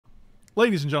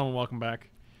Ladies and gentlemen, welcome back.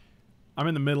 I'm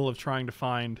in the middle of trying to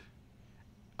find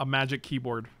a magic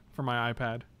keyboard for my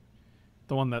iPad.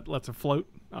 The one that lets it float.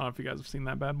 I don't know if you guys have seen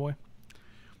that bad boy.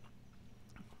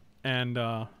 And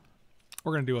we're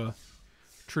going to do a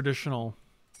traditional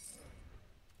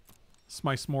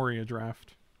Smice Moria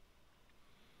draft.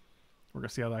 We're going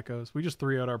to see how that goes. We just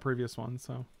 3-0'd our previous one,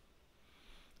 so...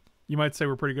 You might say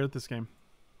we're pretty good at this game.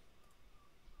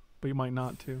 But you might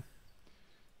not, too.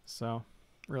 So,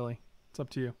 really, it's up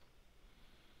to you.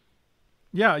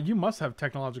 Yeah, you must have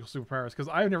technological superpowers, because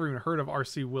I've never even heard of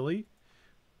RC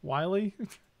Wiley.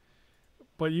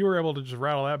 But you were able to just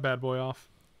rattle that bad boy off.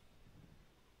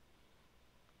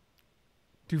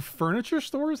 Do furniture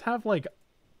stores have, like,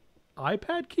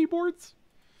 iPad keyboards?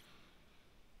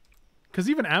 Because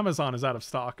even Amazon is out of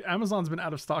stock. Amazon's been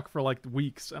out of stock for, like,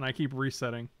 weeks, and I keep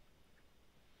resetting.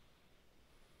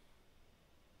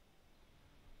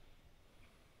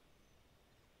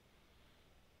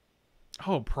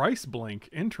 Oh, Price Blink.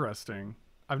 Interesting.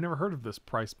 I've never heard of this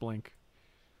Price Blink.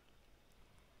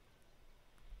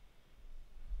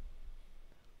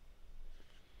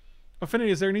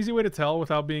 Affinity, is there an easy way to tell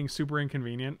without being super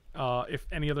inconvenient if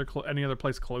any other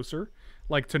place closer,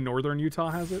 like to northern Utah,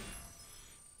 has it?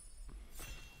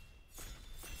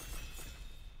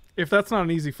 If that's not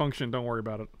an easy function, don't worry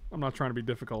about it. I'm not trying to be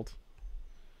difficult.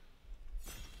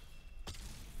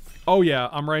 Oh yeah,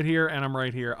 I'm right here and I'm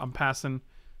right here. I'm passing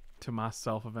to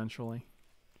myself eventually.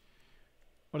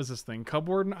 What is this thing?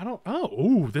 Cubwarden? I don't... Oh,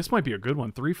 ooh, this might be a good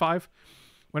one. 3/5.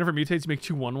 Whenever it mutates, you make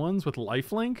 2 1/1s with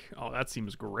lifelink. Oh, that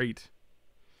seems great.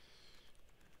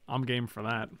 I'm game for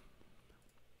that.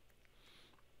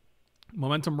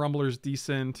 Momentum Rumbler's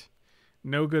decent.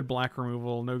 No good black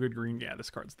removal. No good green. Yeah, this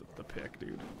card's the pick,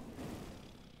 dude.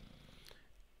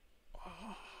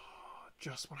 Oh,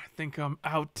 just when I think I'm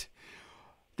out,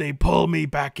 they pull me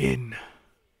back in.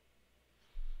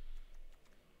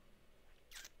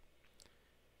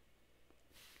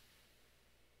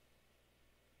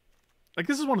 Like,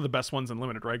 this is one of the best ones in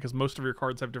Limited, right? Because most of your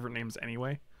cards have different names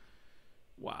anyway.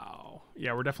 Wow.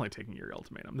 Yeah, we're definitely taking Eerie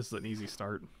Ultimatum. This is an easy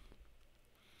start.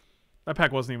 That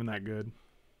pack wasn't even that good.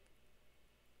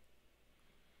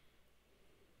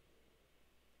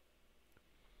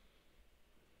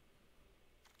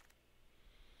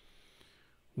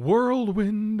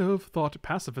 Whirlwind of Thought.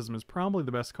 Pacifism is probably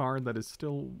the best card that is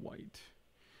still white.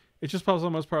 It just pops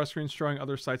on most power screens showing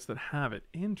other sites that have it.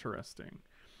 Interesting.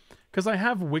 Because I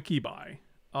have Wikibuy,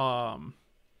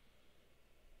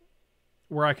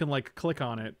 where I can, like, click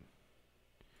on it,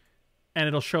 and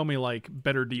it'll show me, like,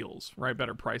 better deals, right?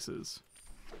 Better prices.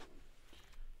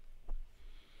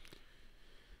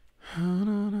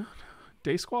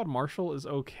 Day Squad Marshal is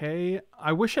okay.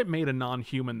 I wish it made a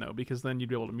non-human, though, because then you'd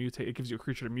be able to mutate. It gives you a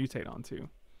creature to mutate onto.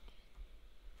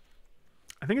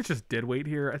 I think it's just deadweight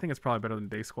here. I think it's probably better than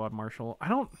Day Squad Marshal.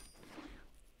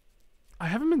 I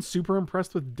haven't been super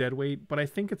impressed with deadweight, but I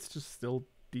think it's just still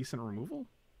decent removal.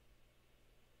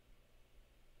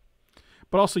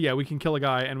 But also, yeah, we can kill a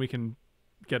guy and we can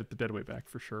get the deadweight back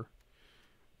for sure.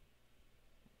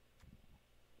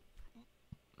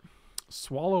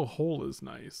 Swallow Hole is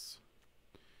nice.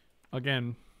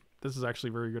 Again, this is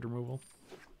actually very good removal.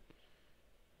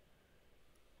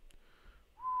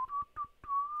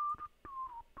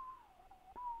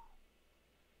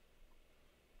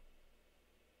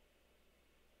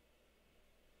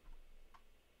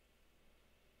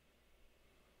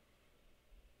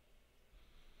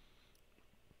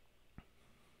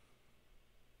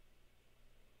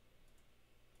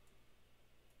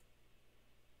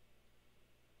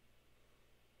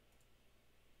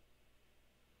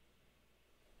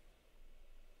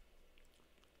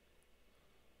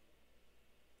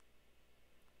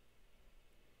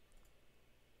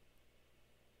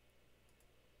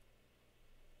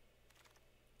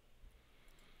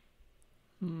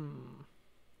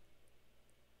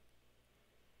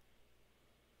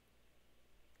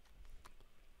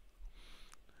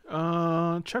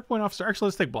 Checkpoint Officer. Actually,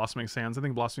 let's take Blossoming Sands. I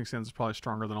think Blossoming Sands is probably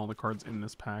stronger than all the cards in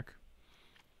this pack.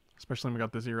 Especially when we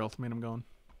got this Eerie Ultimatum going.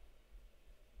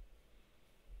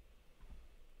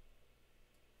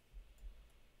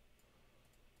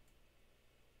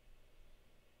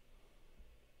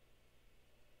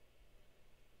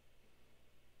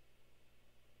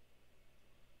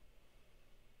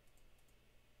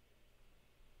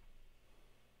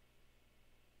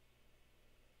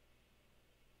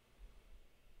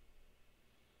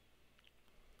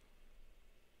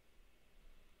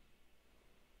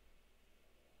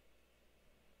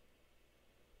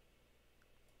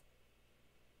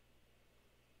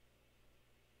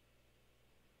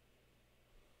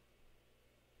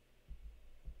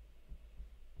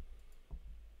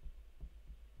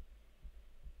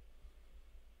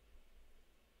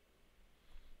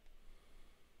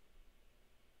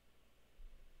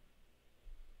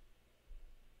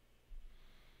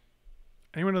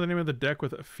 Anyone know the name of the deck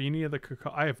with Aphenia the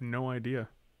Cacao? I have no idea.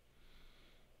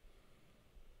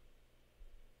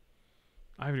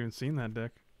 I haven't even seen that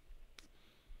deck.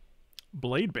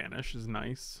 Blade Banish is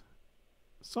nice.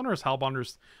 Sonorous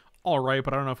Hellbonder's alright,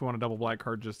 but I don't know if we want a double black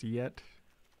card just yet.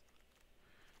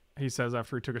 He says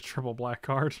after he took a triple black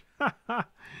card.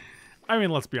 I mean,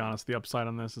 let's be honest. The upside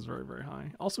on this is very, very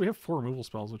high. Also, we have 4 removal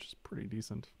spells, which is pretty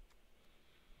decent.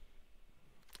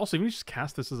 Also, even if you just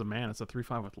cast this as a man, it's a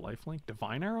 3/5 with lifelink.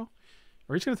 Divine Arrow? Are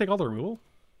we just going to take all the removal?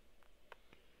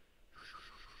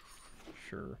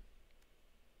 Sure.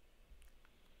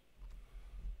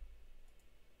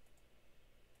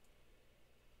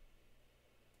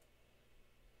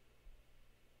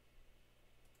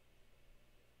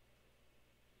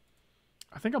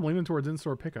 I think I'm leaning towards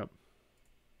in-store pickup.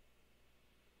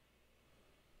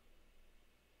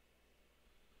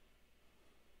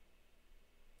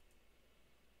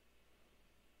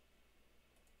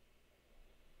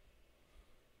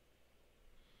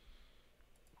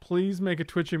 Please make a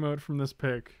Twitch emote from this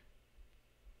pick.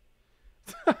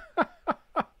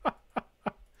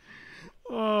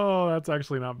 Oh, that's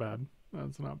actually not bad.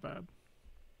 That's not bad.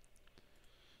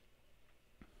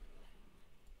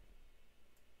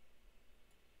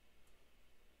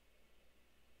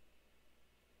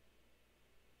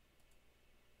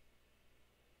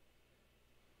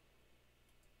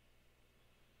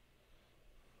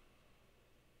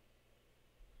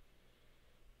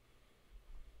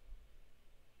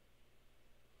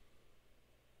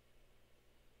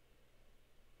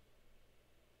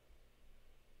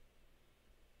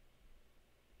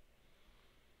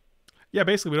 Yeah,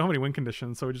 basically we don't have any win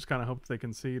conditions, so we just kind of hope they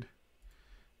concede.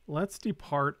 Let's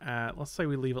depart at, let's say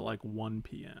we leave at like 1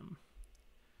 p.m.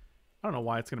 I don't know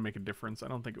why it's going to make a difference. I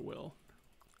don't think it will.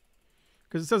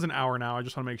 Because it says an hour now. I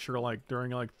just want to make sure like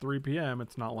during like 3 p.m.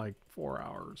 it's not like 4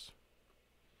 hours.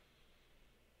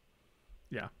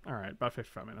 Yeah, all right, about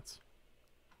 55 minutes.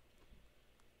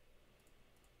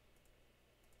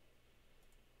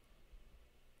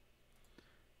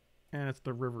 And it's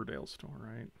the Riverdale store,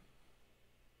 right?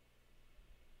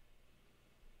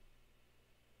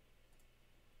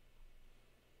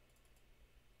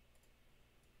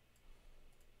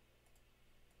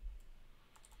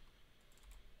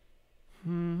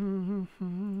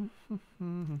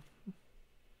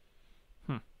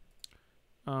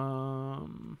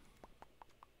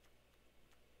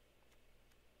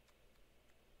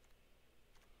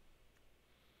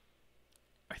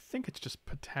 I think it's just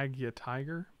Patagia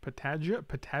Tiger.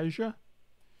 Patagia?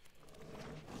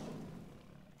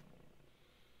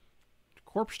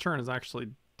 Corpse Churn is actually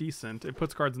decent. It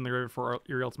puts cards in the graveyard for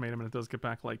your ultimatum, and it does get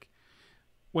back, like,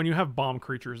 when you have bomb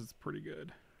creatures, it's pretty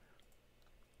good.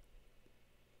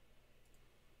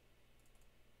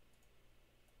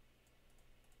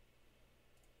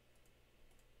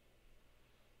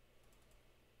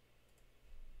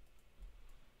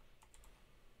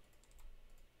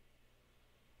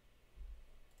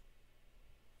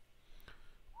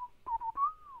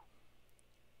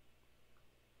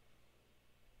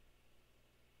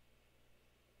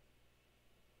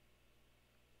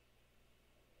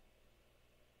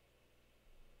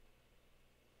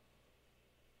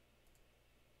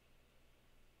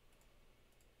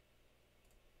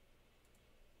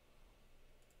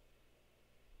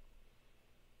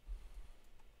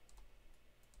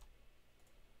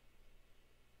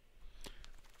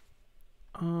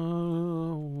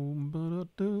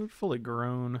 Fully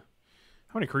grown.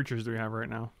 How many creatures do we have right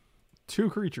now?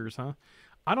 2 creatures, huh?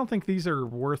 I don't think these are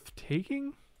worth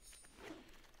taking.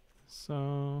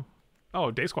 So,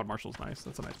 oh, Day Squad Marshal's nice.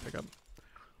 That's a nice pickup.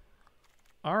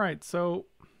 All right, so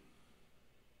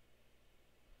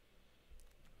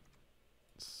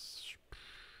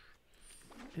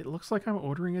it looks like I'm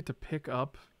ordering it to pick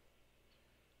up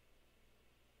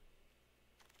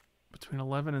between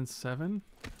 11 and 7.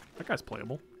 That guy's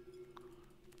playable.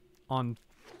 On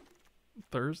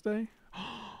Thursday?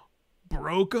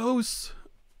 Brokos?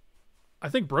 I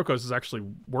think Brokos is actually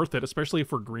worth it, especially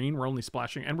if we're green. We're only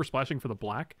splashing, and we're splashing for the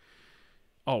black.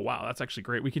 Oh, wow, that's actually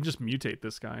great. We can just mutate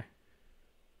this guy.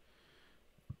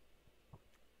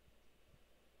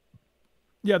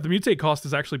 Yeah, the mutate cost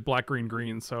is actually black, green,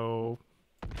 green, so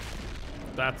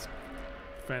that's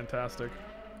fantastic.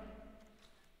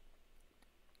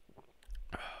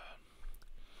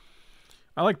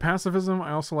 I like Pacifism.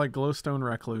 I also like Glowstone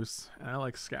Recluse. And I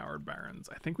like Scoured Barrens.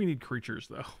 I think we need creatures,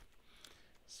 though.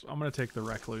 So I'm going to take the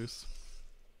Recluse.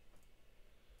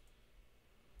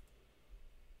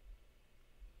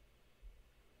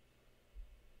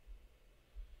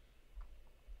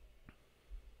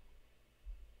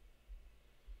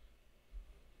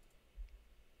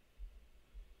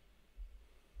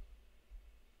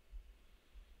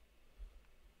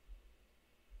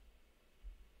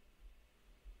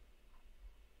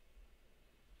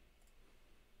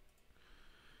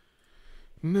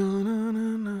 No, no,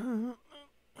 no, no.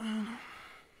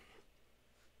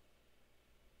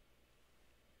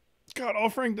 God, all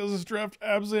Frank does is draft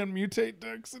Abzan mutate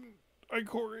decks and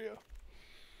Ikoria.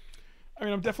 I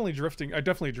mean, I'm definitely drifting. I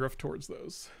definitely drift towards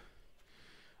those.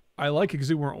 I like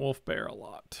Exuberant Wolf Bear a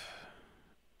lot.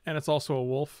 And it's also a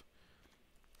wolf.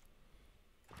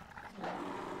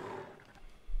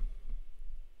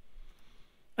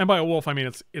 And by a wolf, I mean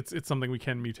it's something we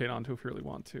can mutate onto if we really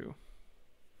want to.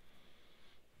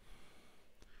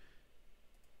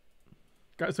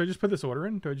 Guys, so I just put this order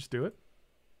in? Do I just do it?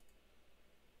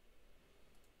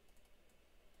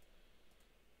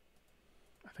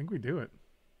 I think we do it.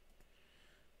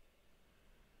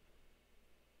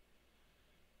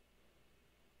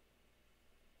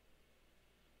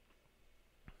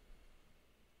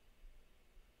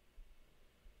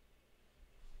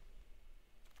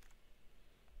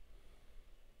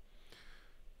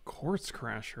 Quartz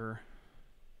Crasher.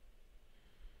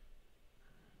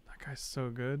 That guy's so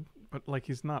good, but like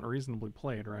he's not reasonably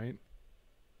played, right?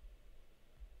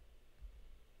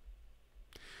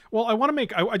 Well, I want to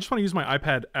make. I just want to use my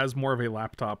iPad as more of a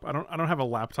laptop. I don't have a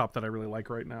laptop that I really like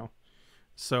right now.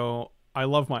 So I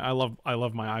love my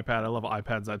iPad. I love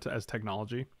iPads as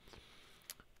technology.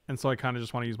 And so I kind of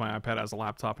just want to use my iPad as a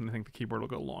laptop, and I think the keyboard will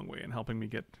go a long way in helping me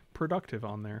get productive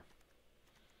on there.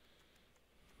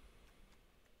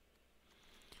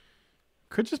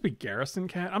 Could just be Garrison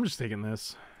Cat. I'm just taking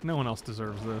this. No one else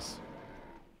deserves this.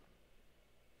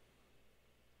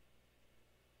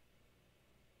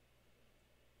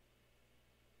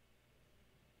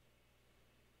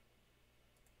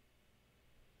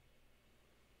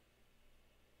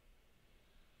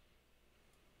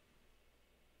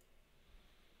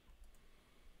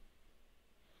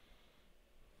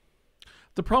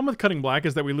 The problem with cutting black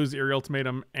is that we lose Eerie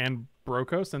Ultimatum and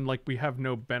Brokos, and like we have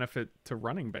no benefit to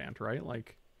running Bant, right?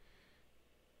 Like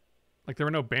there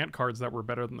were no Bant cards that were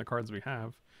better than the cards we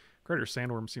have. Greater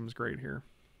Sandworm seems great here.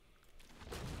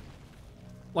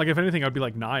 Like if anything, I'd be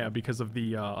like Naya because of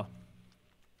the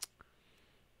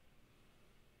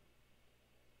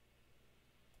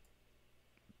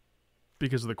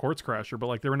Quartz Crasher, but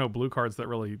like there were no blue cards that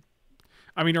really.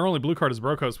 I mean, our only blue card is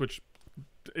Brokos, which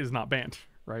is not Bant,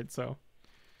 right? So.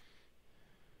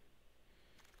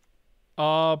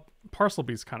 Parcel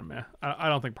Beast kind of meh. I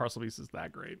don't think Parcel Beast is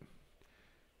that great.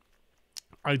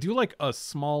 I do like a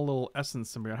small little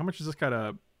Essence Symbiote. How much is this got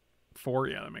a 4?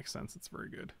 Yeah, that makes sense. It's very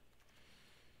good.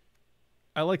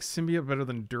 I like Symbiote better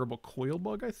than Durable Coil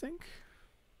Bug, I think.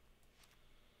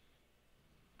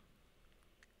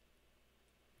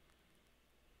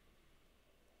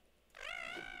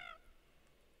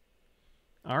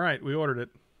 All right, we ordered it.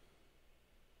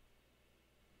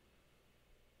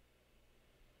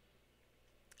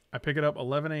 I pick it up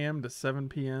 11 a.m. to 7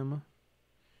 p.m.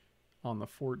 on the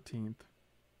 14th.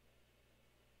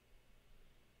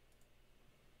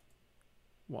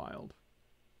 Wild.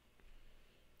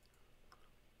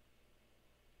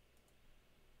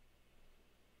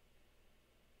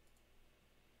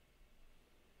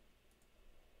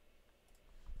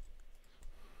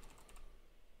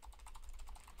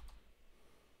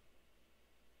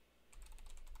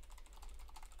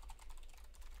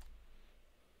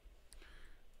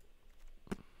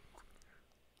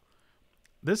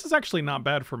 This is actually not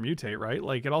bad for mutate, right?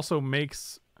 Like, it also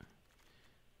makes...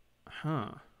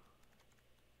 Huh.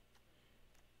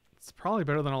 It's probably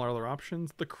better than all our other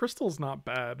options. The crystal's not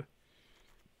bad.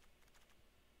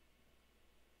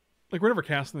 Like, we're never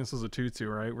casting this as a 2-2,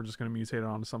 right? We're just going to mutate it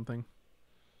onto something.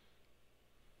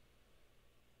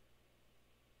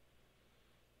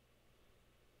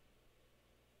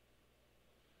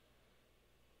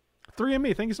 Three and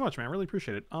me. Thank you so much, man. I really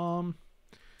appreciate it.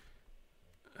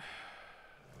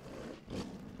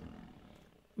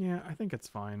 Yeah, I think it's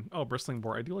fine. Oh, Bristling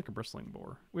Boar. I do like a Bristling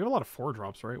Boar. We have a lot of 4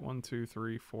 drops, right? 1, 2,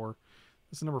 3, 4.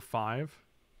 This is number 5.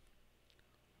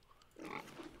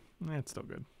 It's still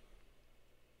good.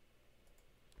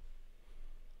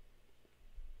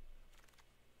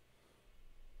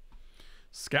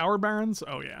 Scoured Barons?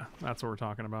 Oh, yeah. That's what we're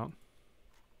talking about.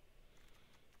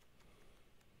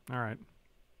 All right.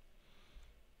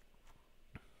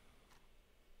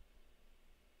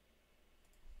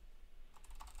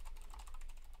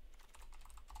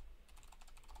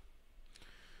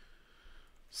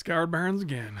 Scoured Barons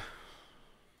again.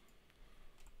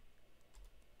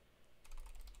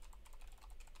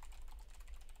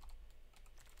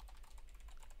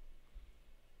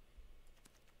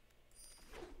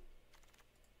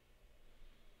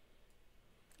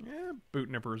 Yeah, Boot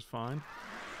Nipper is fine.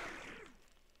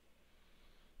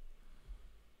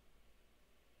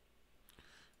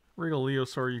 Regal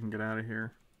Leosaur, you can get out of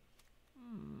here.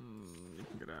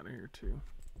 here too.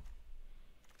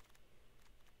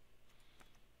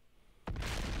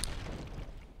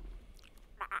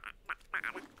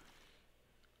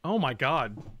 Oh my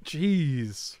god.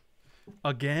 Jeez.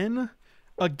 Again?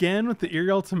 Again with the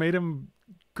Eerie Ultimatum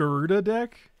Garuda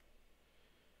deck?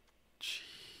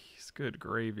 Jeez, good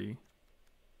gravy.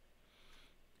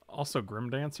 Also Grim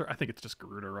Dancer. I think it's just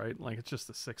Garuda, right? Like, it's just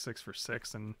the 6/6 for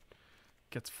 6 and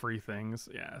gets free things.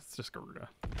 Yeah, it's just Garuda.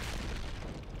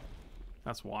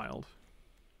 That's wild.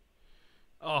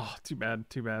 Oh, too bad,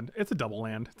 too bad. It's a double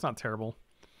land. It's not terrible.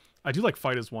 I do like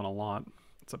Fight as One a lot.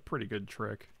 It's a pretty good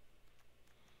trick.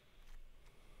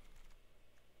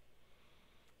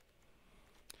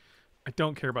 I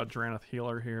don't care about Drannith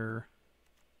Healer here.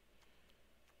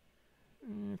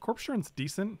 Corpse Turn's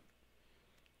decent.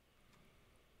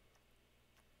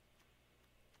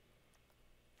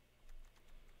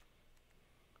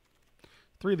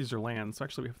 Three of these are lands, so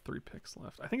actually we have 3 picks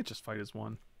left. I think it's just Fight as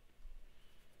One.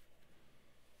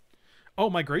 Oh,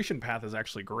 Migration Path is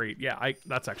actually great. Yeah,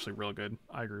 that's actually real good.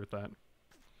 I agree with that.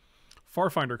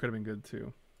 Farfinder could have been good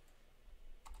too.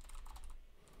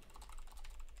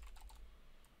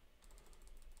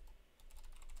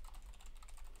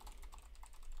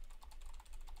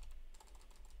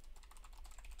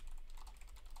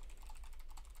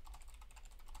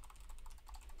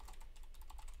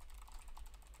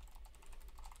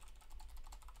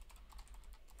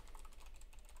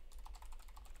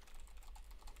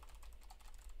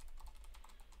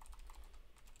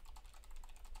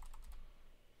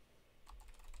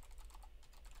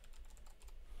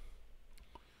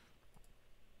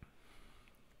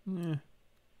 Yeah. I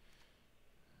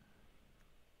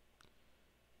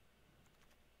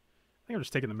think I'm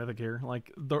just taking the Mythic here. Like,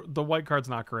 the white card's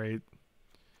not great.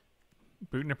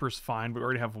 Boot Nipper's fine, but we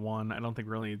already have 1. I don't think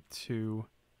we really need 2.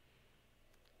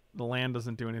 The land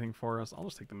doesn't do anything for us. I'll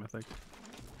just take the Mythic.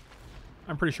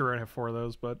 I'm pretty sure I have 4 of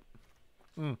those, but...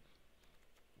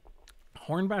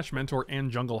 Hornbash Mentor and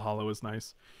Jungle Hollow is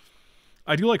nice.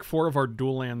 I do like 4 of our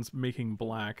dual lands making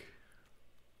black.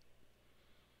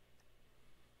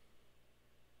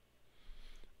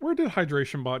 Where did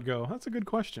Hydration Bot go? That's a good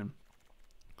question.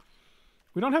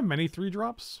 We don't have many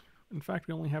 3-drops. In fact,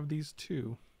 we only have these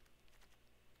 2.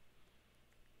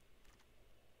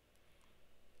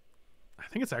 I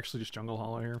think it's actually just Jungle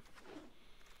Hollow here.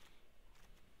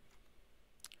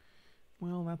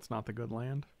 Well, that's not the good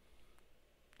land.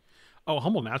 Oh,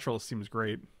 Humble Naturalist seems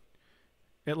great.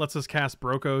 It lets us cast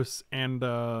Brokos and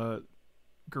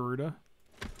Garuda.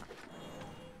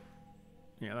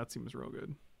 Yeah, that seems real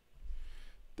good.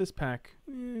 This pack,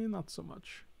 not so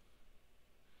much.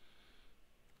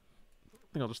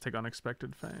 I think I'll just take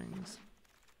Unexpected Fangs.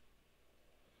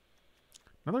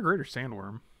 Another Greater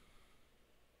Sandworm.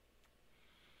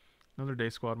 Another Day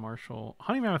Squad Marshal.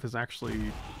 Honey Mammoth is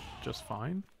actually just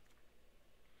fine.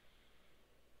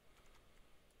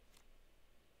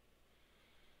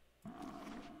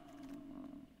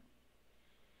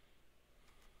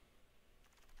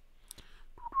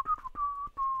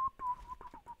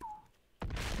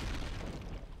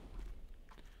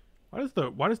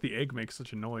 Why does the egg make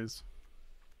such a noise?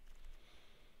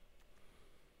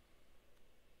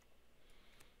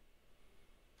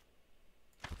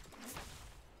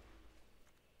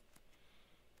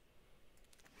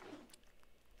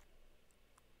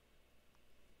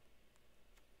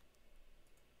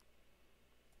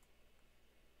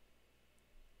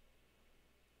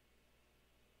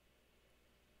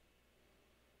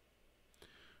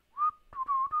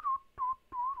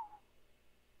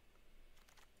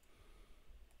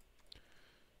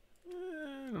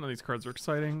 None of these cards are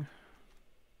exciting.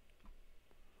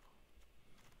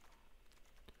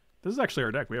 This is actually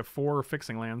our deck. We have 4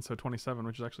 fixing lands, so 27,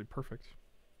 which is actually perfect.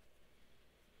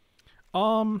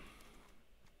 Yeah,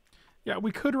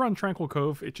 we could run Tranquil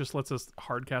Cove. It just lets us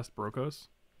hardcast Brokos.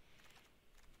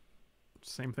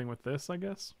 Same thing with this, I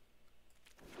guess.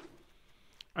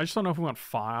 I just don't know if we want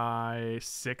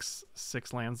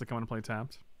 6 lands that come into play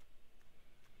tapped.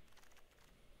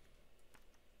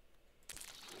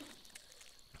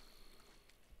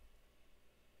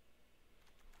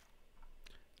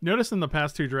 Notice in the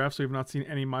past 2 drafts we have not seen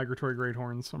any Migratory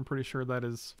Greathorns, so I'm pretty sure that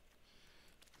is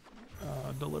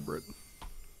deliberate.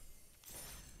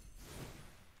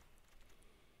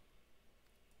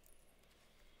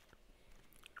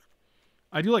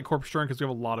 I do like Corpse Strength because we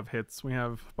have a lot of hits. We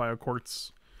have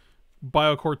Bioquartz,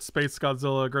 Space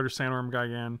Godzilla, Greater Sandworm,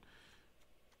 Gigan,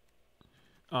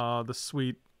 the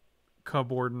sweet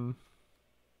Cub Warden.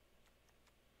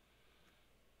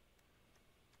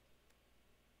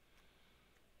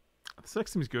 The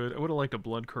 6 seems good. I would have liked a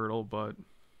Blood Curdle, but...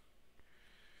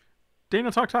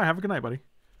 Dana Talk Tie, have a good night, buddy.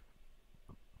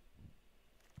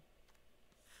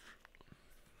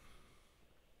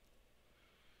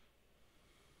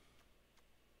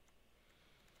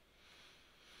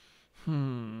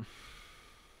 Hmm.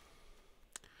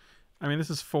 I mean, this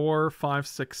is 4, 5,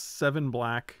 6, 7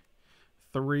 black,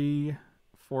 3,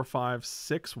 4, 5,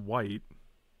 6 white.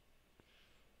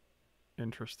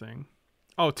 Interesting.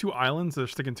 Oh, 2 islands. They're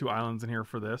sticking 2 islands in here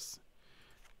for this.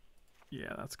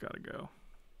 Yeah, that's got to go.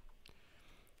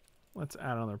 Let's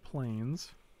add other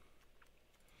planes.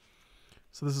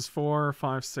 So this is 4,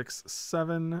 5, 6,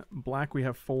 7. Black we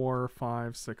have 4,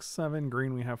 5, 6, 7.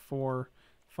 Green we have 4,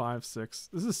 5, 6.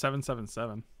 This is 7, 7,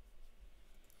 7.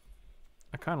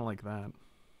 I kind of like that.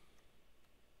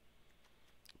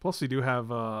 Plus we do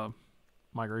have a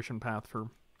migration path for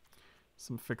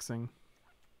some fixing.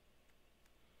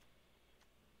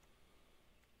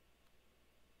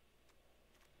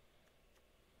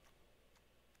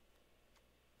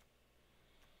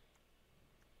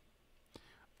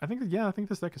 I think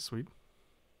this deck is sweet.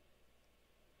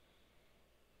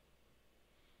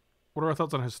 What are our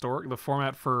thoughts on historic? The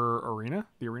format for arena?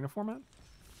 The arena format?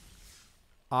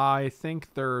 I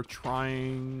think they're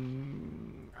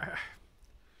trying...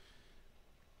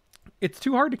 It's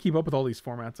too hard to keep up with all these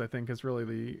formats, I think, is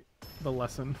really the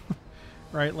lesson.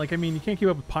 Right? Like, I mean, you can't keep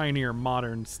up with Pioneer,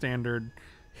 Modern, Standard,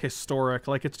 Historic.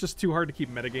 Like, it's just too hard to keep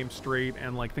metagame straight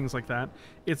and, like, things like that.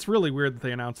 It's really weird that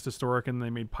they announced Historic and they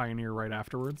made Pioneer right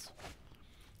afterwards.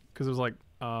 Because it was like,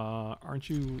 aren't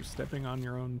you stepping on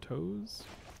your own toes?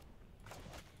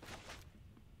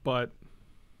 But...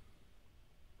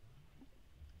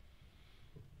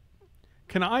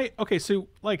 Can I... Okay, so,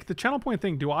 like, the channel point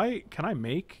thing, can I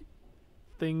make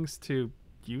things to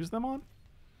use them on?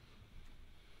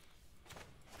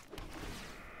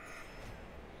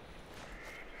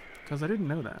 Because I didn't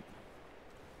know that.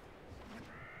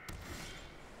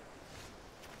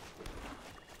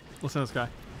 Listen to this guy.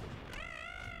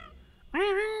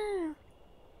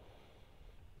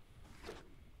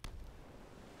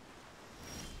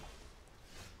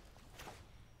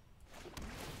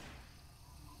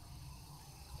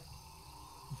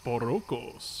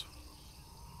 Borocos.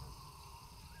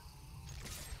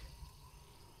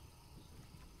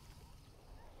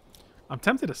 I'm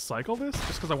tempted to cycle this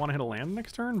just because I want to hit a land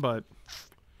next turn, but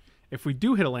if we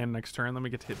do hit a land next turn, then we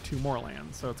get to hit 2 more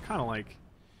lands. So it's kind of like...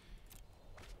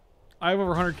 I have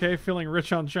over 100k, feeling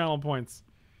rich on channel points.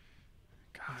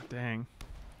 God dang.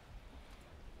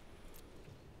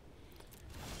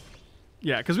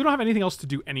 Yeah, because we don't have anything else to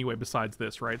do anyway besides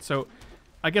this, right? So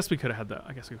I guess we could have had that.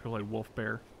 I guess we could have played Wolf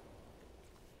Bear.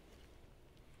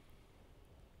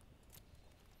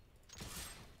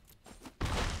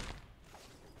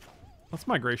 Let's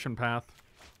migration path.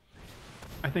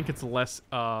 I think it's less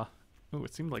oh,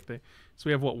 it seemed like they... So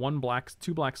we have what,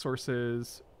 2 black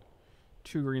sources,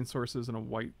 2 green sources, and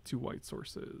 2 white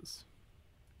sources.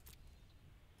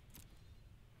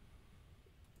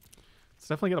 Let's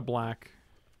definitely get a black.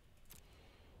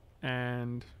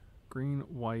 And green,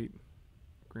 white,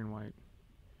 green, white.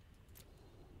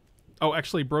 Oh,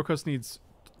 actually, Brokos needs...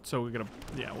 So we get a...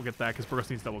 Yeah, we'll get that because Brokos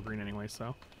needs double green anyway,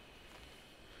 so...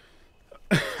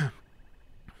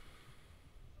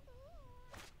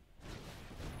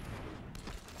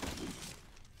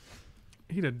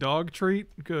 Eat a dog treat?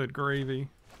 Good gravy.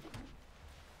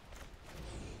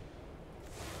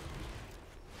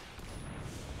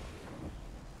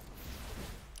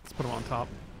 Let's put him on top.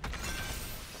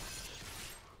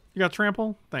 You got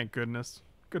trample? Thank goodness.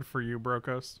 Good for you,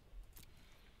 Brokos.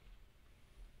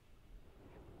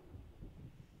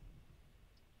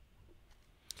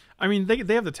 I mean, they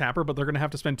have the tapper, but they're going to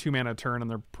have to spend 2 mana a turn,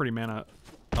 and they're pretty mana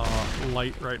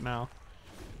light right now.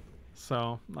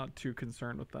 So, not too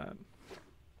concerned with that.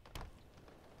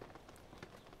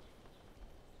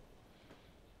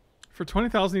 For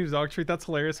 20,000 you use dog treat, that's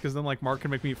hilarious because then like Mark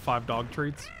can make me eat 5 dog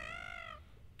treats.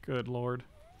 Good lord.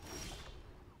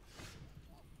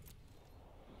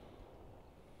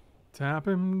 Tap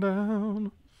him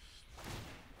down.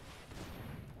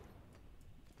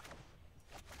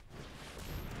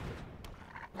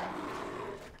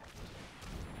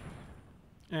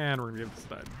 And we're gonna give this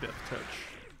that death touch.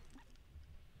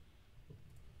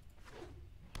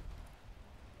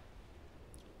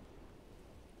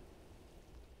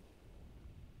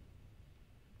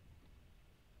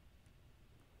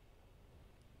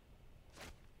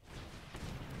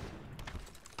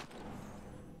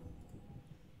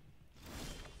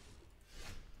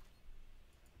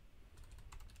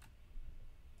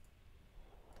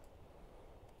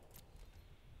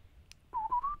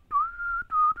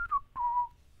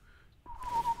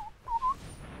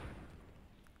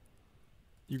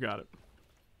 You got it.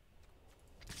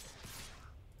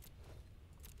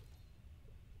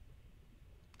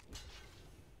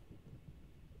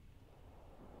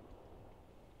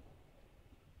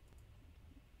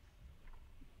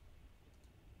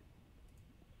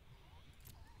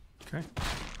 Okay.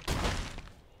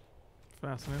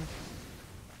 Fascinating.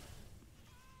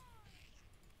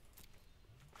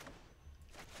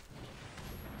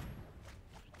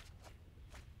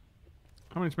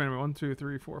 How many mana? 1, 2,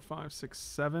 3, 4, 5, 6,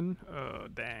 7. Oh,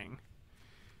 dang.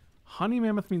 Honey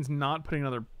Mammoth means not putting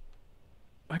another...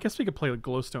 I guess we could play like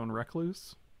Glowstone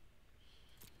Recluse.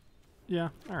 Yeah,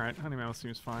 alright. Honey Mammoth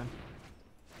seems fine.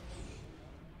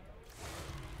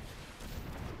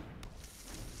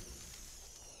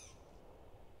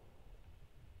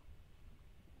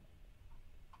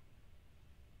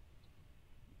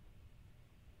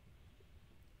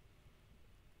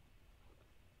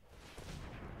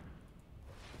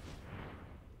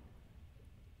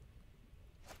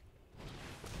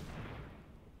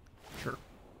 Sure.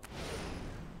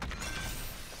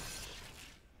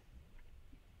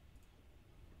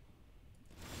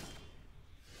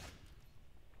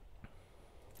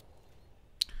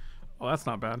 Well, that's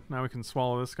not bad. Now we can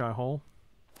swallow this guy whole.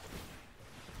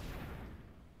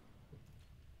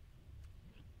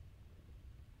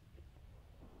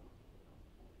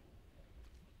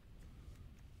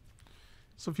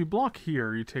 So if you block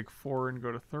here, you take 4 and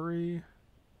go to 3.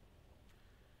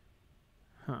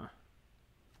 Huh.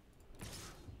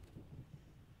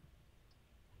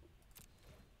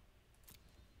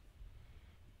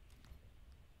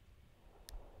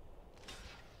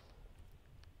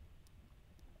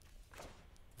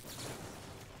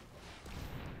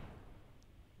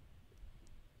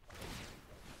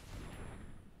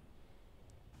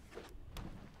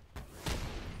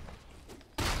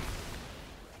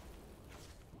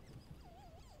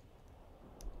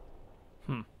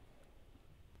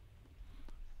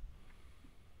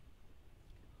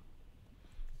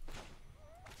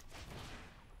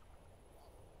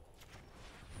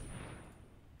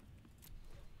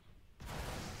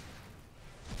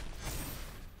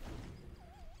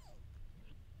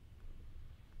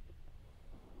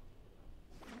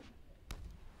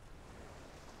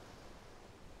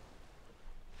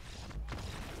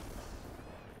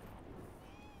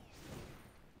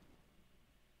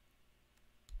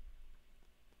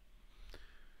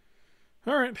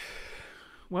 All right.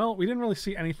 Well, we didn't really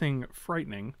see anything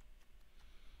frightening.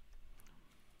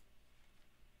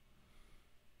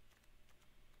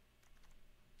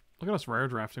 Look at us rare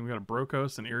drafting. We got a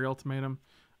Brokos, an Eerie Ultimatum,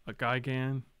 a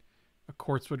Gigan, a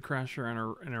Quartzwood Crasher,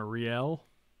 and a Riel.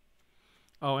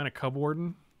 Oh, and a Cub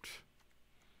Warden.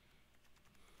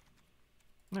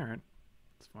 All right.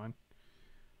 That's fine.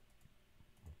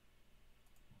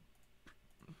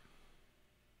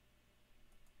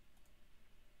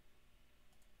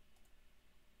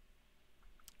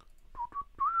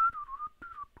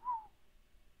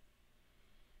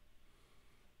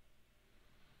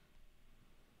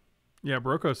 Yeah,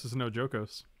 Brokos is no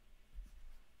Jokos.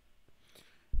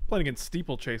 Playing against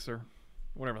Steeplechaser,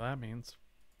 whatever that means.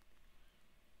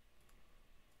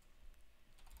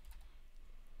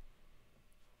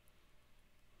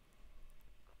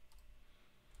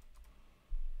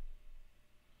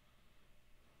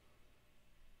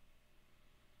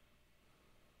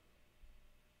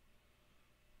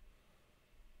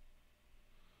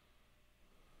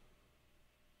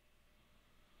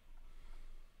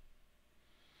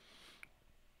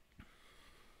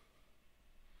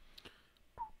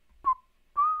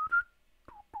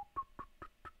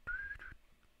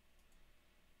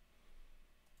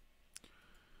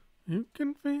 You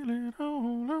can feel it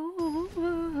all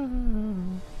over.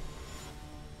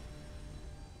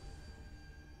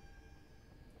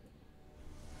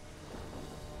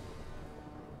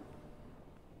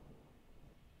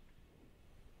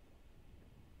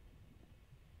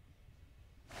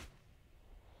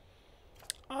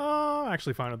 I'm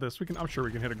actually fine with this. I'm sure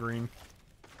we can hit a green.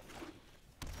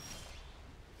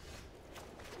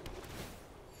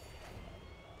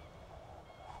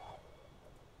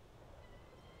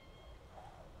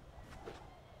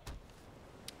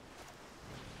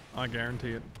 I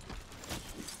guarantee it.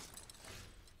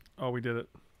 Oh, we did it.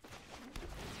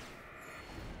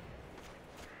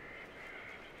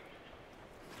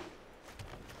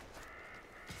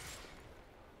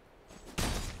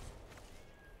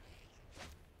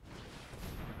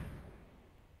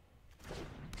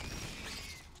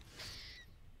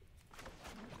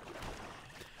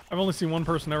 I've only seen one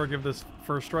person ever give this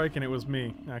first strike, and it was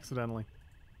me, accidentally.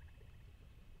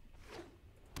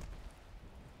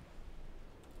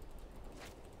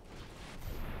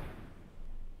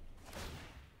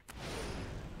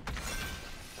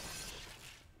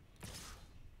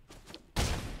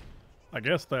 I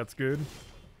guess that's good.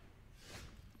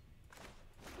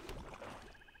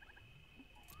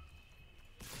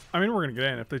 I mean, we're going to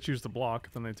get in. If they choose to block,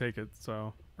 then they take it,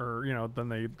 so... or you know, then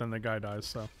the guy dies.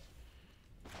 So.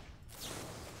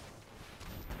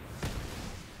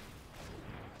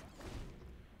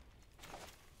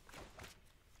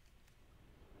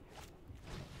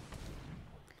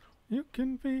 You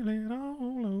can feel it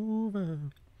all over.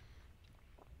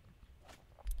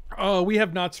 Oh, we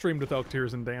have not streamed with Elk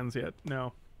Tears and Dan's yet.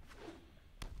 No.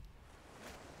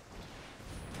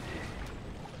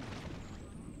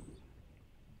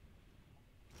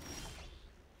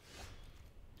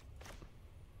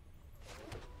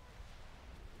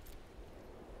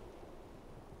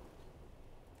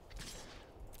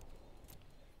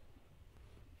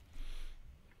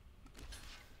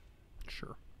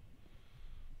 Sure.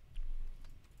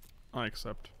 I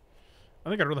accept. I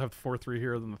think I'd rather have the 4-3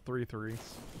 here than the 3-3.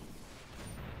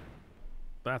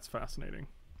 That's fascinating.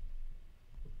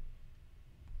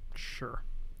 Sure.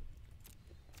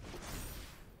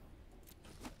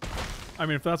 I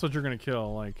mean, if that's what you're gonna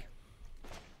kill, like...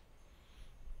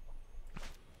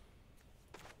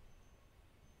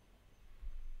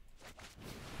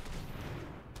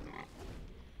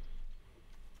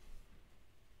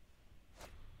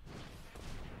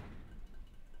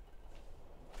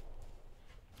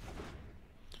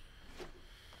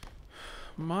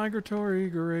 Migratory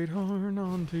great horn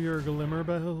onto your glimmer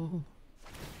bell.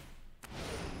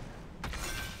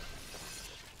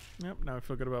 Yep, now I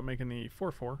feel good about making the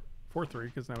 4-4, 4-3,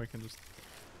 because now we can just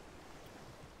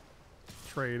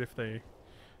trade if they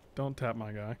don't tap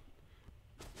my guy.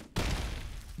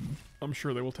 I'm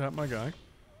sure they will tap my guy.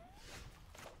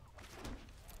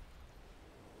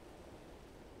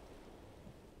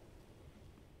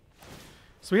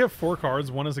 So we have 4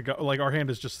 cards. One is a like our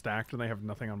hand is just stacked and they have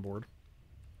nothing on board.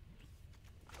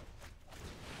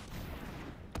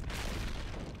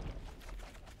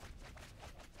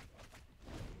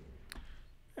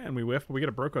 And we whiff, but we get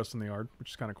a Brokos in the yard, which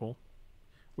is kind of cool.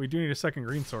 We do need a second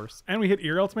green source. And we hit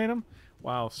Ear Ultimatum?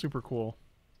 Wow, super cool.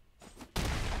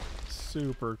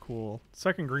 Super cool.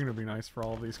 Second green would be nice for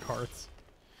all of these cards.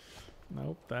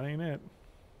 Nope, that ain't it.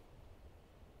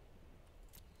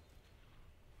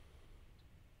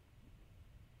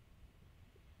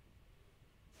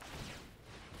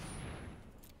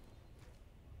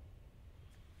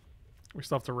 We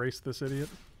still have to race this idiot.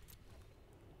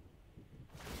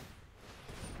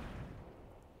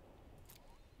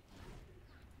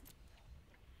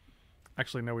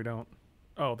 Actually, no, we don't.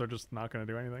 Oh, they're just not going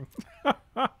to do anything.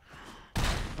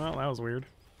 Well, that was weird.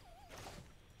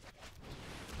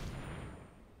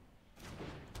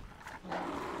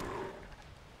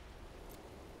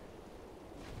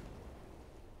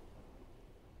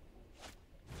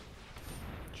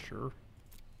 Sure.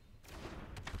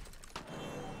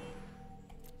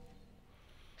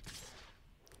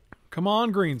 Come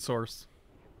on, green source.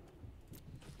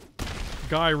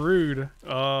 Guy rude.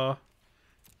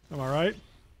 Am I right?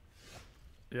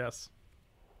 Yes.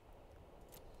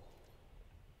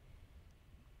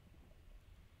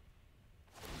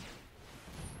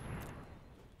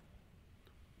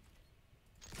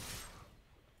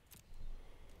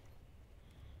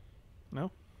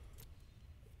 No?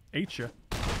 Ate ya.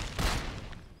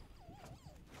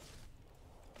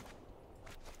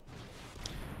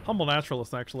 Humble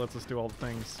Naturalist actually lets us do all the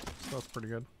things, so that's pretty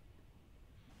good.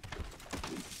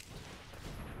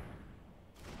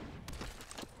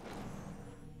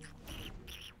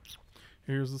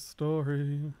 Here's the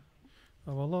story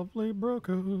of a lovely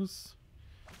Brokos.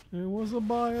 It was a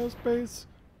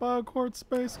Bioquartz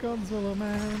Space Godzilla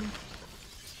man.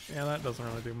 Yeah, that doesn't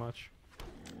really do much.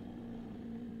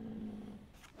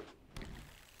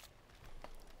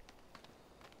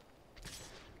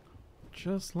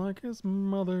 Just like his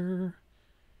mother.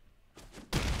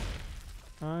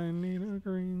 I need a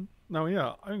green. No,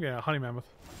 yeah, I'm getting a Honey Mammoth.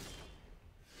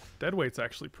 Deadweight's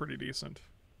actually pretty decent.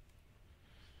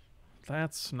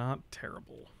 That's not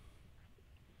terrible.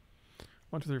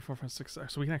 1, 2, 3, 4, 5, 6, 7.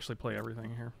 So we can actually play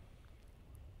everything here.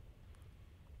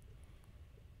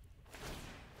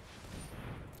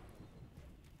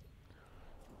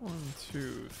 One,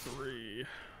 two, three.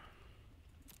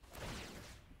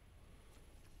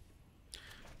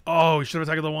 Oh, we should have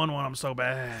attacked the 1-1. I'm so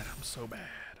bad. I'm so bad.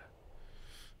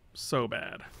 So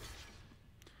bad.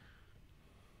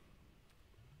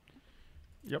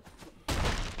 Yep.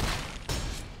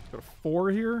 Go to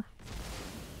 4 here.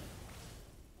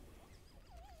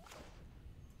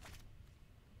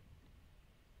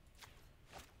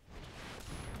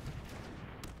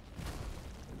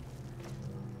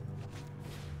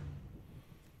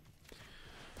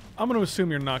 I'm going to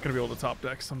assume you're not going to be able to top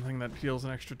deck something that deals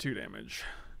an extra 2 damage.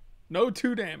 No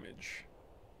 2 damage.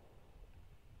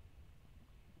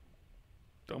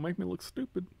 Don't make me look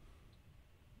stupid.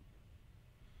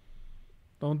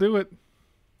 Don't do it.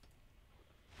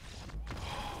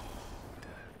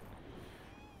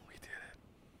 We did it.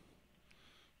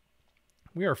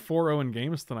 We are 4-0 in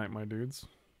games tonight, my dudes.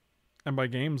 And by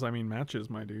games, I mean matches,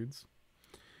 my dudes.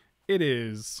 It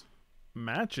is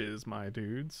matches, my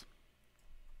dudes.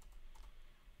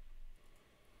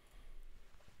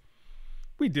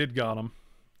 We did got him.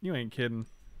 You ain't kidding.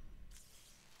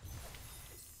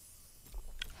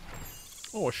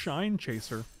 Oh, a Shine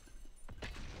Chaser.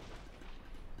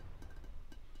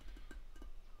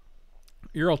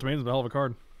 Your Ultimatum's a hell of a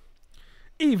card.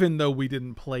 Even though we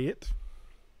didn't play it.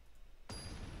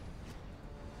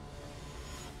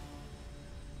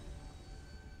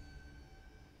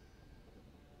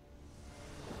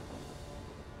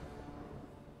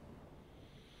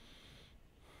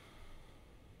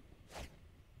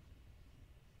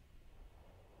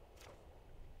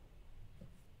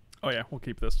 Oh yeah, we'll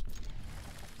keep this.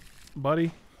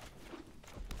 Buddy.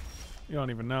 You don't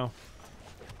even know.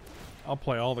 I'll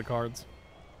play all the cards.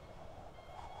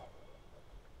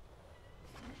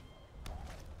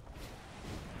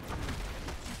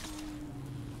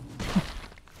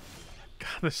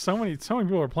 God, there's so many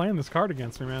people are playing this card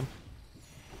against me, man.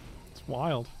 It's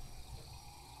wild.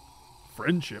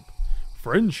 Friendship.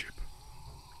 Friendship.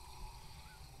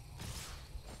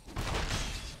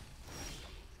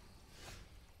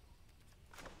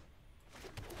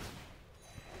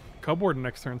 Cupboard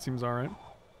next turn seems alright.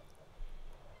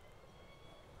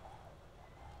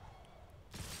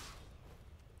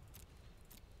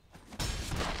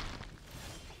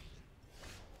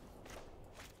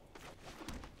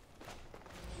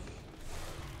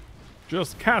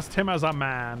 Just cast him as a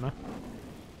man.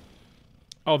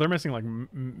 Oh, they're missing like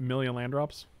million land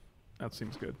drops? That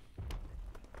seems good.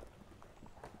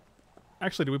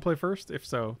 Actually, do we play first? If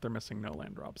so, they're missing no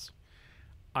land drops.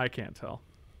 I can't tell.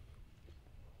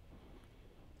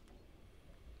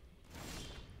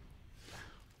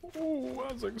 Oh,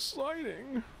 that's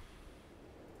exciting.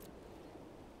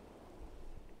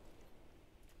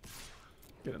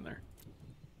 Get in there.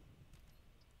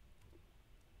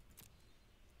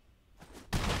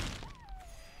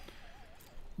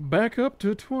 Back up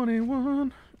to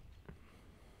 21.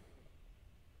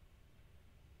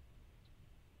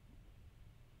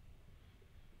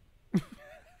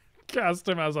 Cast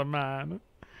him as a man.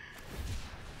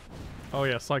 Oh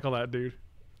yeah, cycle that dude.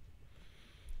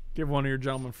 Give one of your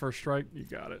gentlemen first strike. You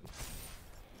got it.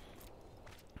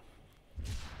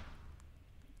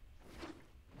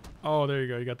 Oh, there you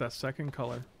go. You got that second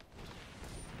color.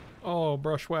 Oh,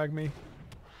 brushwag me.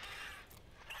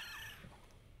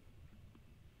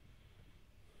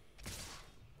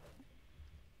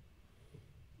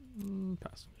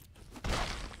 Pass.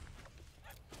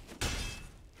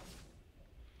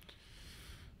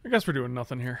 I guess we're doing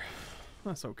nothing here.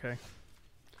 That's okay.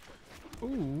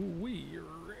 Ooh,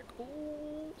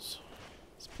 Rickles.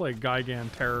 Let's play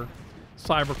Gigan Terror.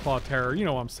 Cyberclaw Terror. You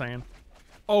know what I'm saying.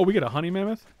 Oh, we get a Honey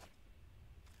Mammoth?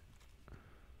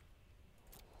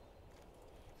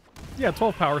 Yeah,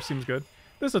 12 power seems good.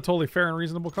 This is a totally fair and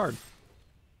reasonable card.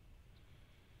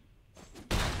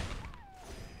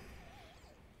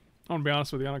 I'm gonna be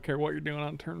honest with you, I don't care what you're doing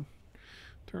on turn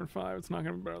 5. It's not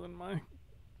gonna be better than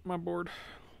my board.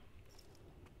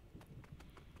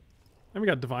 And we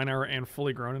got Divine Arrow and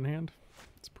Fully Grown in hand.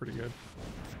 It's pretty good.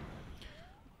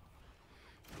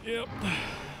 Yep.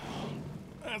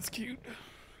 That's cute.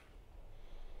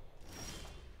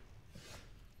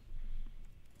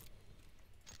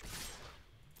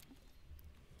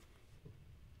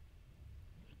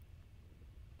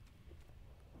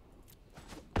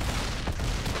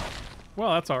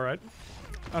 Well, that's alright.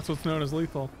 That's what's known as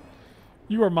lethal.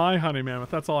 You are my Honey Mammoth.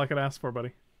 That's all I could ask for,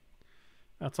 buddy.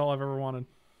 That's all I've ever wanted.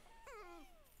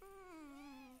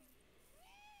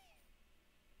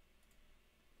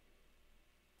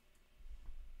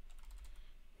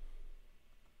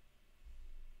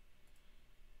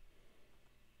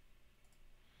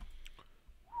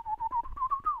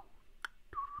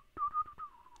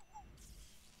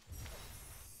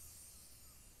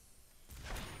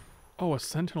 Oh, a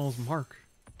Sentinel's Mark.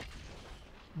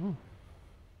 Oh.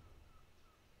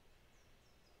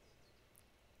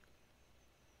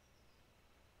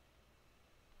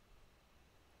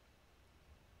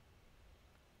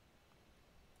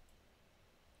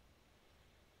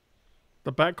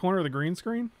 The back corner of the green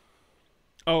screen?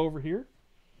 Oh, over here?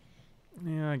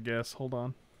 Yeah, I guess. Hold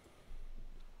on.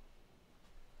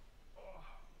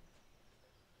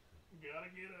 Gotta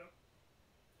get up.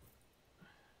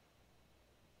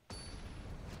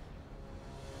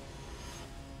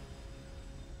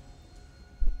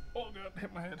 Oh god,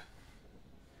 hit my head.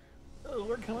 Oh,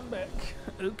 we're coming back.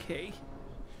 Okay.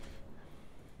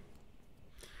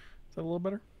 that a little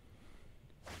better?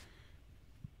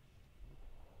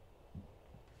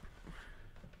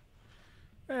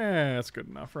 That's good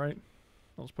enough, right?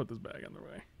 I'll just put this bag on the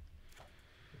way.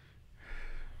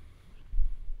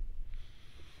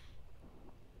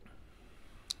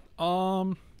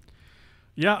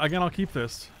 Yeah, again, I'll keep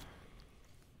this.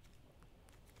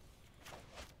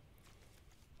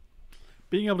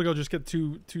 Being able to go just get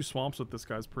two swamps with this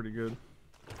guy's pretty good.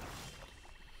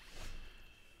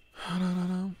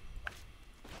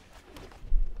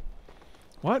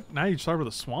 What? Now you start with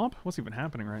a swamp? What's even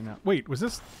happening right now? Wait, was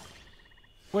this...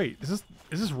 Wait, is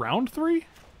this round 3?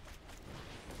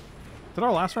 Did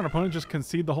our last round opponent just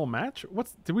concede the whole match?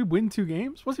 Did we win 2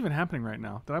 games? What's even happening right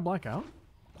now? Did I black out?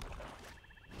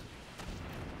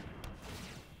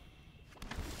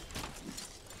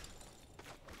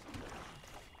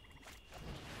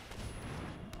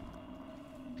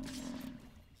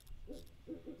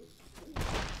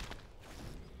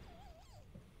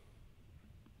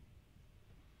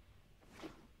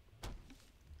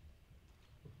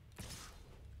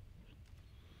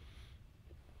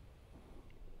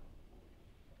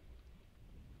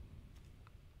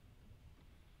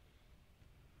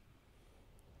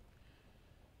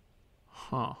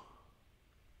 Huh.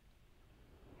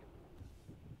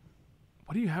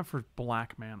 What do you have for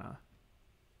black mana?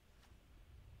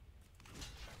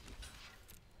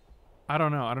 I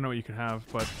don't know. I don't know what you could have,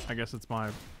 but I guess it's my...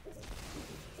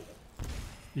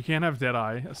 You can't have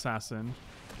Deadeye, Assassin.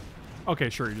 Okay,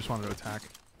 sure. You just wanted to attack.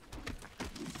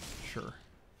 Sure.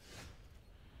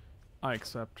 I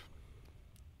accept.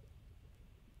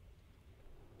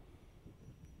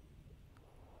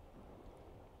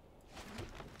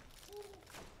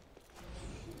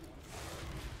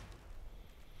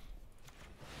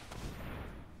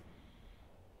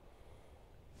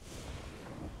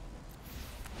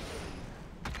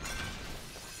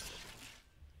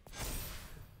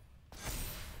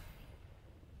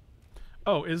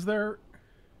 Oh, is there...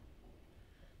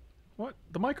 What?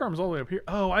 The mic arm's all the way up here.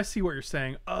 Oh, I see what you're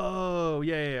saying. Oh,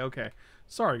 yeah, okay.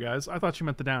 Sorry, guys. I thought you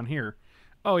meant the down here.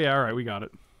 Oh, yeah, all right. We got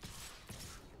it.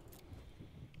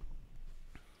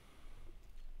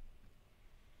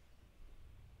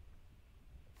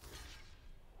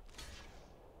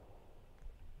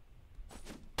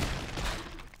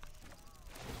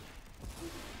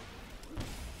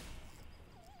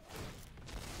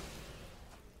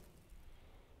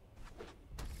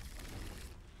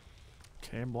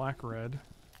 Okay, black, red.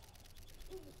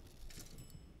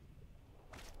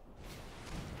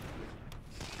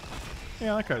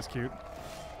 Yeah, that guy's cute.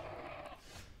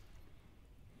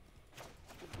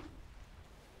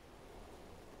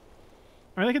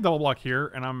 I mean, they can double block here,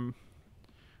 and I'm...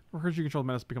 Recursion you control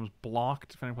menace becomes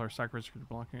blocked. If any player sacrifices for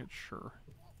blocking it, sure.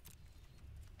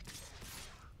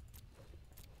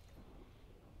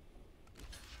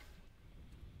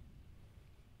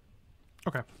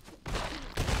 Okay.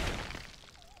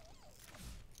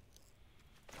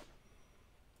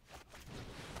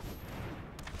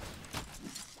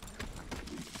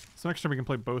 So next time we can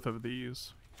play both of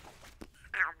these.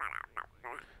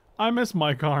 I miss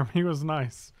Mike Arm. He was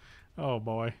nice. Oh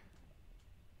boy.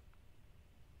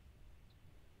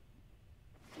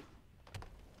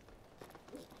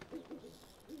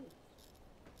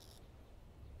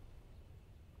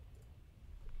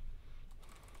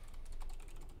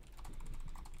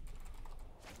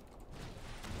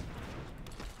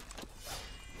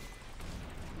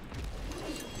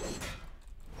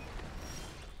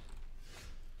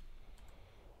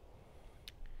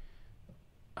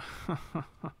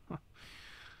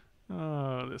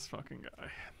 Oh, this fucking guy.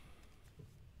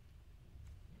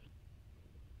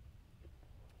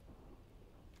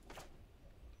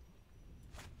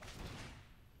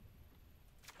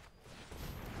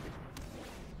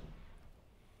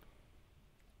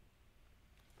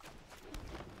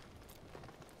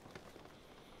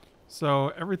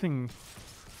 So everything...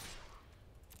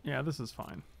 Yeah, this is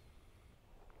fine.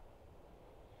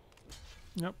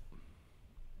 Yep.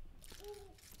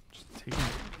 Just taking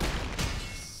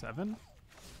 7?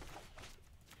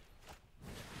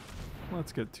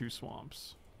 Let's get 2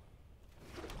 swamps.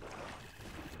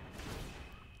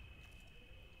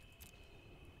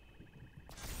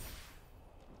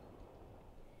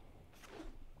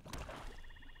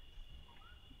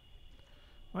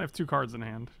 I have 2 cards in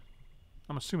hand.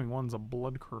 I'm assuming one's a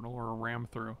blood curdle or a ram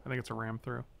through. I think it's a ram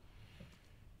through.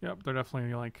 Yep, they're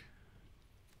definitely like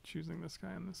choosing this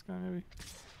guy and this guy maybe.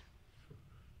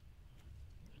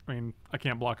 I mean, I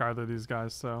can't block either of these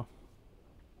guys, so...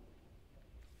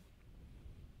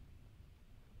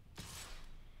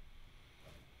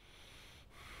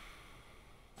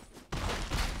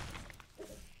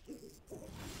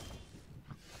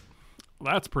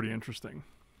 Well, that's pretty interesting.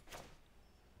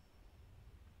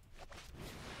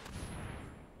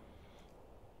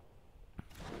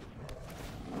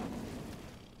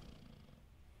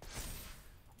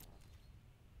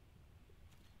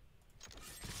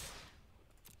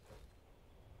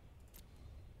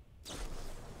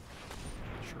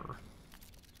 Sure.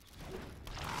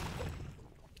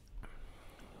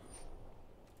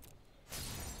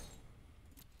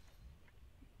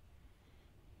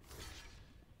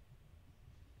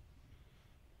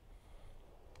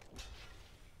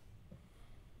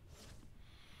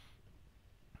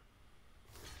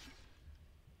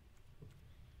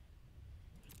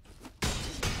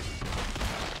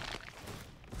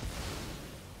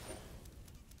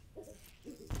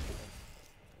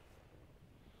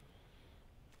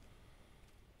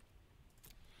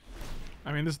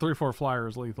 I mean, this 3/4 flyer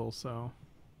is lethal, so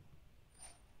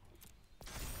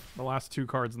the last 2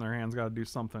 cards in their hands got to do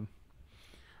something.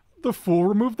 The fool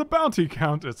removed the bounty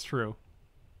count. It's true.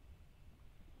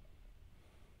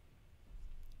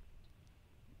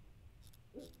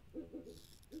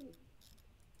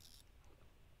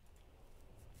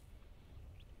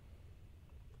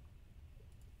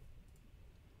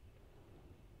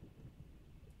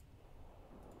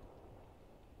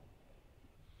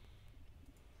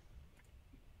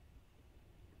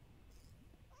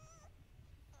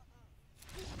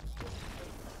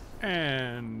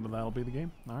 And that'll be the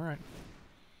game. All right.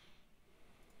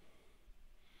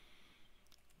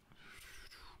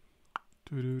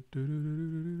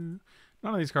 None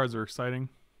of these cards are exciting.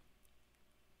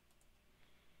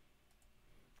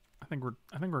 I think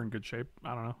we're in good shape.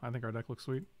 I don't know. I think our deck looks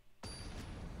sweet.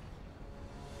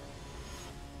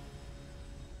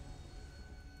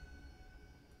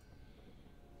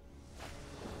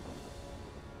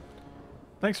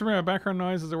 Thanks for my background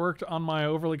noise as I worked on my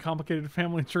overly complicated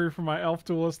family tree for my elf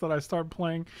duelist that I start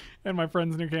playing in my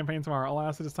friend's new campaign tomorrow.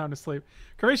 Alas, it is time to sleep.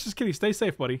 Courageous Kitty, stay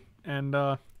safe, buddy, and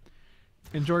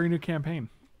enjoy your new campaign.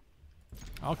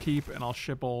 I'll keep and I'll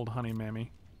ship old Honey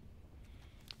Mammy.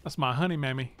 That's my Honey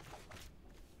Mammy.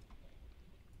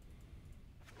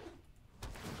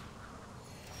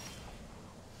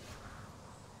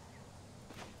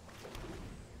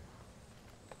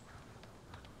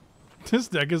 This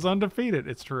deck is undefeated.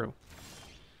 It's true.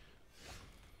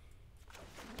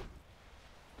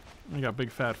 We got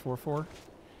big fat 4/4.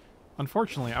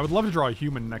 Unfortunately, I would love to draw a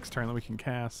human next turn that we can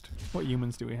cast. What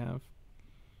humans do we have?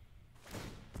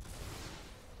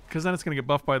 Because then it's going to get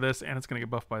buffed by this, and it's going to get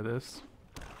buffed by this.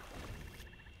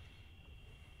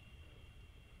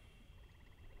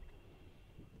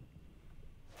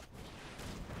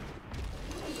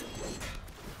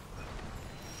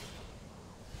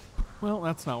 Well,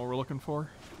 that's not what we're looking for.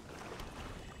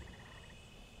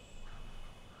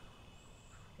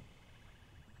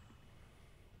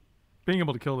 Being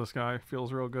able to kill this guy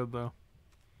feels real good, though.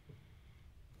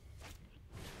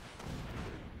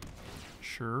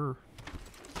 Sure.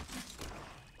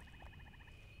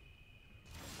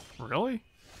 Really?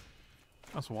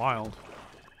 That's wild.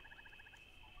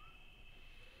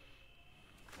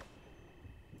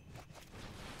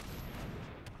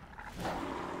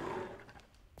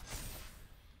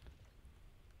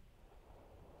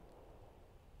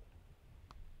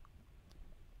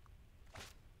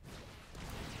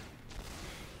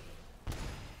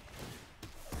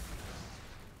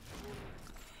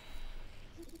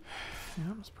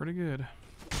 Yeah, it was pretty good.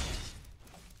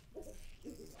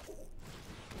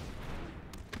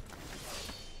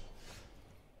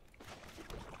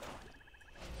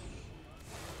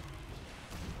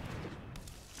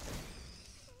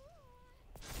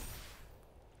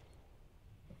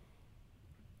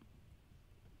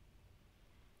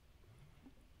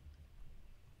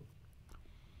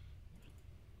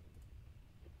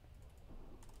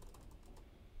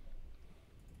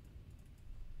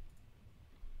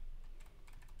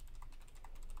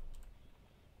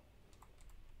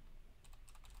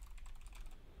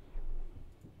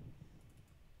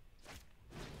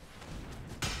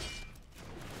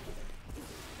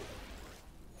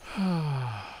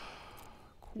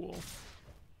 Cool.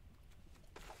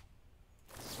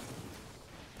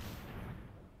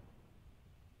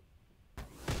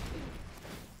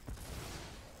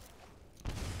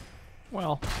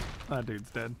 Well, that dude's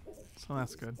dead, so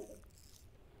that's good.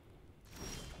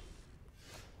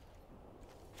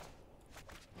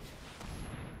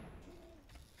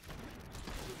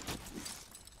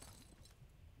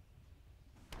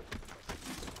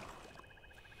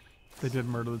 They did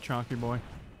murder the Chonky boy.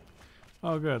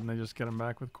 Oh, good, and they just get him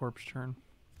back with corpse churn.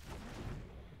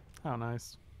 How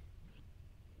nice.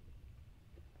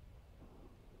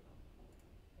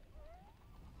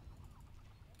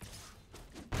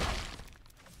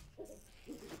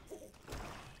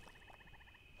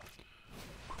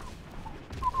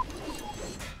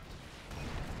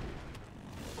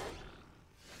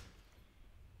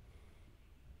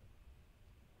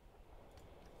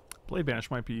 Blade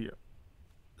Banish might be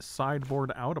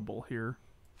sideboard outable here.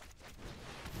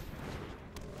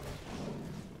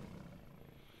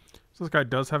 So this guy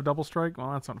does have double strike?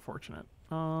 Well, that's unfortunate.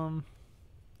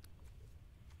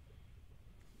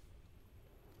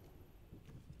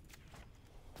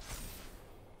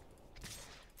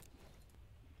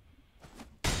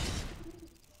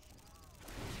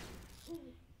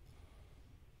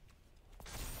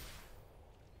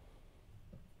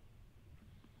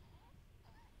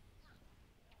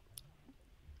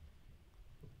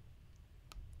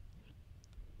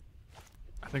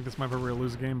 I think this might be where we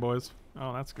lose a game, boys.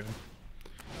 Oh, that's good.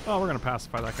 Oh, we're going to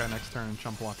pacify that guy next turn and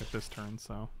chump block it this turn,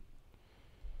 so.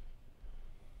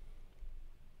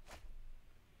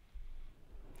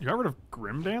 You got rid of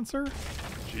Grim Dancer?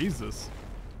 Jesus.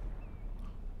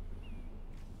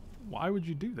 Why would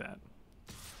you do that?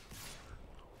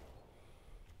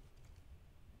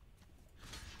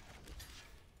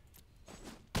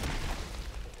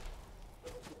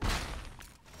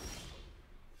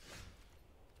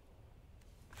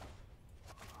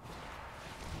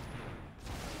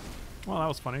 Well, that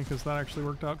was funny because that actually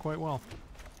worked out quite well.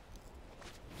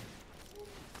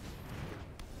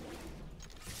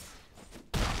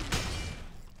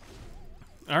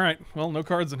 Alright, well, no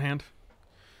cards in hand.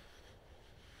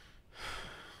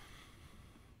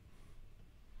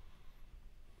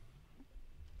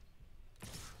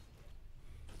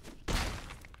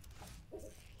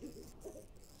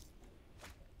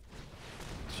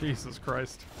 Jesus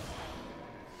Christ.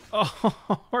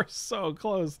 Oh, we're so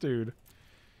close, dude.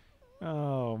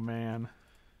 Oh, man.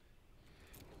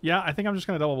 Yeah, I think I'm just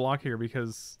going to double block here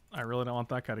because I really don't want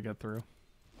that guy to get through.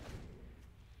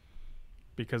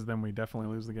 Because then we definitely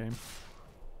lose the game.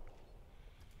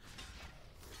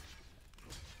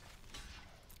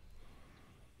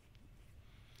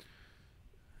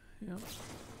 Yep.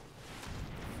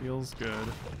 Feels good.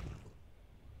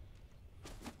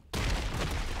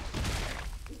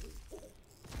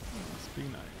 Must be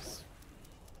nice.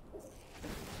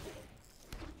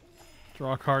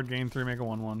 Draw a card, gain 3, make a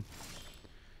 1/1.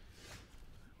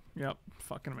 Yep,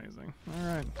 fucking amazing.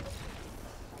 Alright.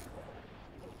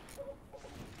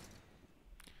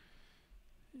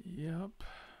 Yep.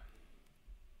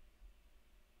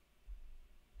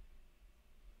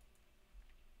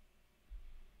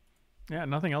 Yeah,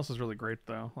 nothing else is really great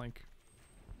though. Like,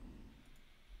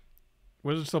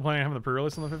 Wizards still planning on having the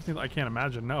pre-release on the 15th? I can't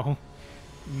imagine. No.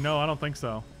 No, I don't think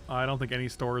so. I don't think any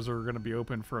stores are going to be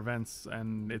open for events,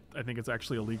 and I think it's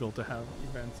actually illegal to have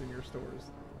events in your stores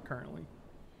currently.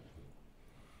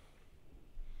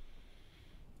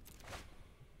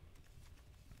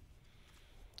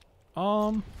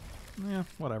 Yeah,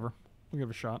 whatever. We'll give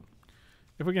it a shot.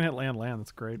 If we can hit land,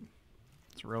 that's great.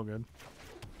 It's real good.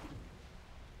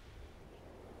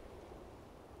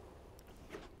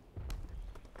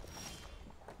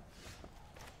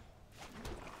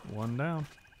 One down.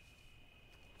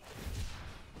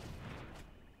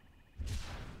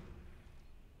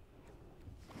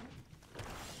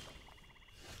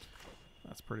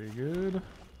 That's pretty good.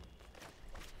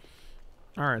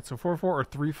 Alright, so 4/4 or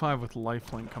 3/5 with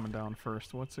lifelink coming down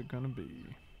first. What's it gonna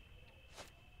be?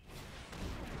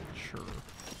 Sure.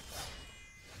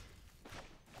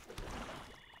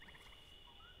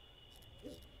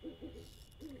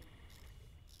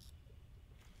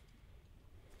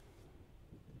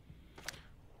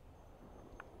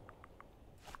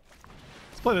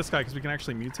 Let's play this guy because we can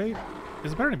actually mutate.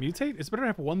 Is it better to mutate? Is it better to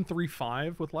have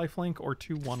 1/3/5 with lifelink or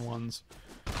 2 1/1s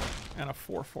and a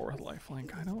 4/4 with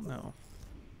lifelink? I don't know.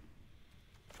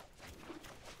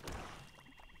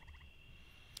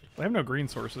 I have no green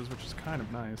sources, which is kind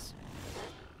of nice.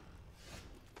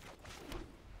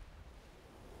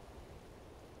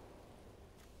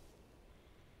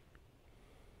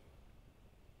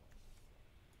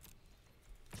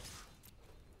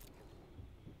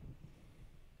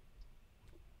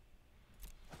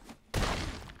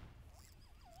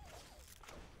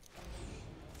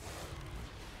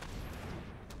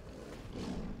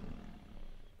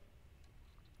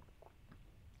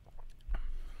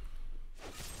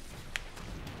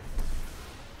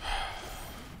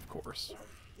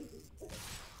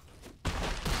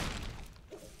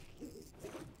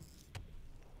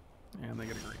 And they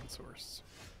get a green source.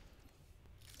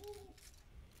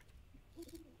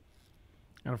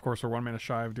 And of course we're 1 mana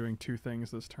shy of doing 2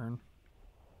 things this turn.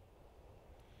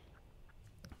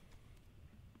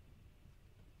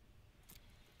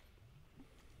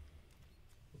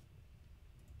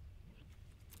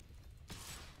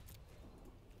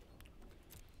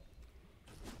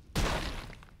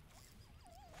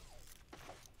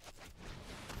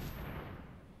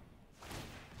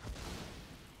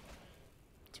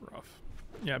 rough.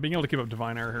 Yeah, being able to keep up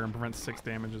Divine Arrow here and prevent 6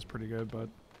 damage is pretty good, but...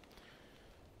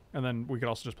 And then we could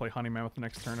also just play Honey Mammoth the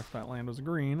next turn if that land was a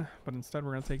green, but instead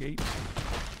we're going to take 8.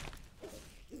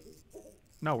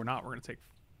 No, we're not. We're going to take...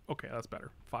 Okay, that's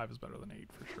better. 5 is better than 8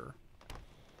 for sure.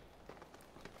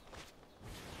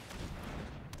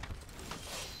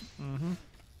 Mm-hmm.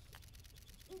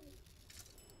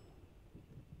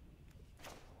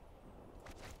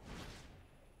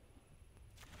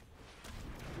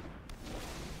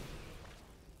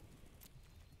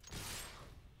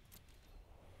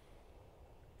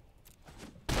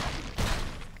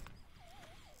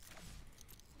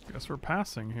 Guess we're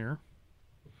passing here.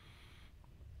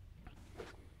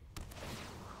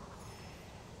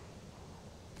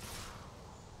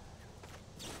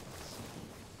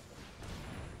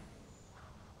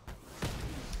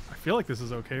 I feel like this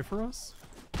is okay for us.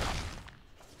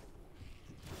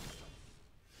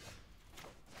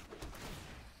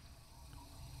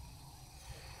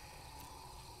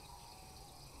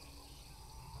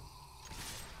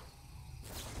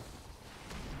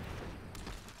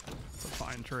 It's a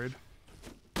fine trade.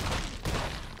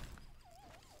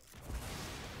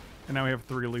 And now we have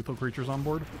 3 lethal creatures on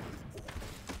board.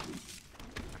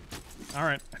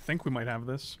 Alright, I think we might have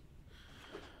this.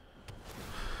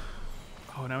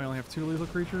 Oh, now we only have 2 lethal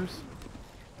creatures?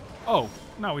 Oh,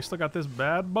 no, we still got this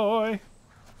bad boy.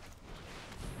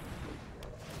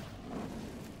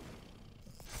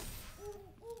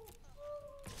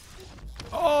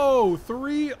 Oh,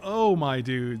 3-0, my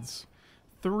dudes.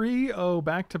 3-0,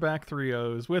 back-to-back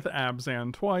 3-0s with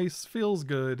Abzan twice. Feels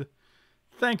good.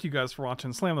 Thank you guys for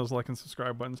watching. Slam those like and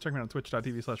subscribe buttons. Check me out on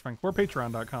twitch.tv/FrankLepore,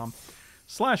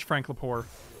 patreon.com/FrankLepore,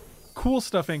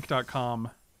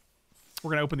 coolstuffinc.com. We're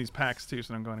going to open these packs too,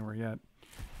 so don't go anywhere yet.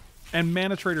 And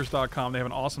manatraders.com. They have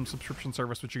an awesome subscription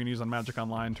service which you can use on Magic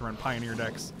Online to run Pioneer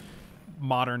decks,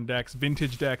 Modern decks,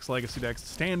 Vintage decks, Legacy decks,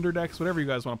 Standard decks, whatever you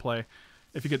guys want to play.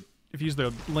 If you use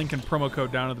the link and promo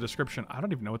code down in the description. I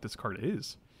don't even know what this card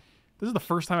is. This is the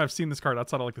first time I've seen this card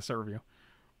outside of like the set review.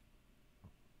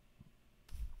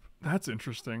 That's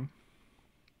interesting.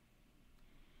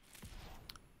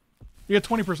 You get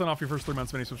 20% off your first 3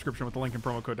 months of any subscription with the link and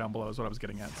promo code down below is what I was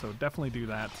getting at. So definitely do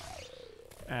that.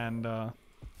 And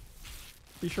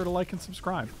be sure to like and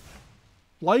subscribe.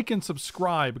 Like and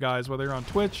subscribe, guys, whether you're on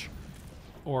Twitch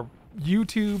or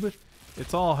YouTube.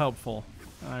 It's all helpful.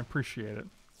 And I appreciate it.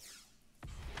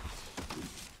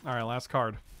 All right, last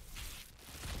card.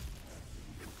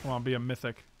 Come on, be a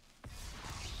mythic.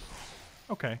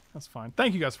 Okay, that's fine.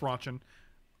 Thank you guys for watching.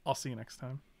 I'll see you next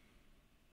time.